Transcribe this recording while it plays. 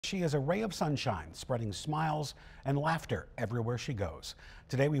She is a ray of sunshine, spreading smiles and laughter everywhere she goes.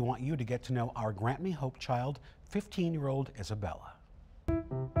 Today we want you to get to know our Grant Me Hope child, 15-year-old Isabella.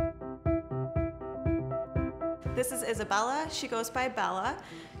 This is Isabella. She goes by Bella.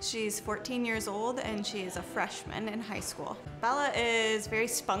 She's 14 years old and she is a freshman in high school. Bella is very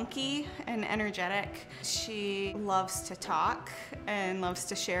spunky and energetic. She loves to talk and loves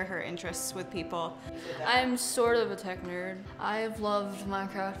to share her interests with people. I'm sort of a tech nerd. I've loved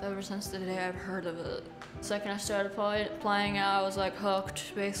Minecraft ever since the day I've heard of it. The second I started playing it, I was like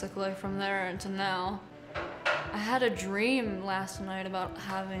hooked basically from there until now. I had a dream last night about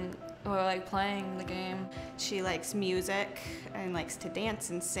playing the game. She likes music and likes to dance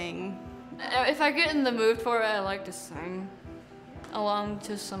and sing. If I get in the mood for it, I like to sing along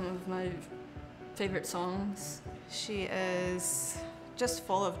to some of my favorite songs. She is just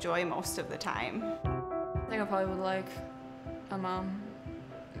full of joy most of the time. I think I probably would like a mom,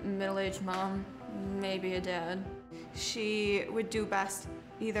 middle-aged mom, maybe a dad. She would do best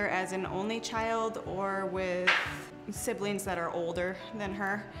either as an only child or with siblings that are older than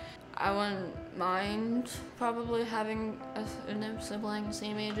her. I wouldn't mind probably having a sibling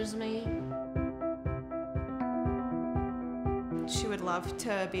same age as me. She would love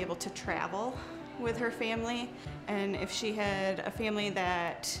to be able to travel with her family, and if she had a family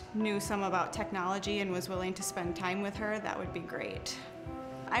that knew some about technology and was willing to spend time with her, that would be great.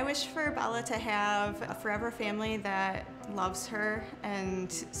 I wish for Bella to have a forever family that loves her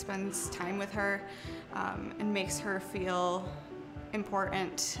and spends time with her and makes her feel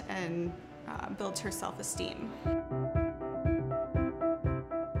important and builds her self-esteem.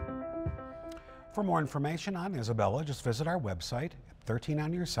 For more information on Isabella, just visit our website at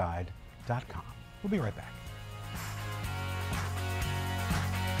 13onyourside.com. We'll be right back.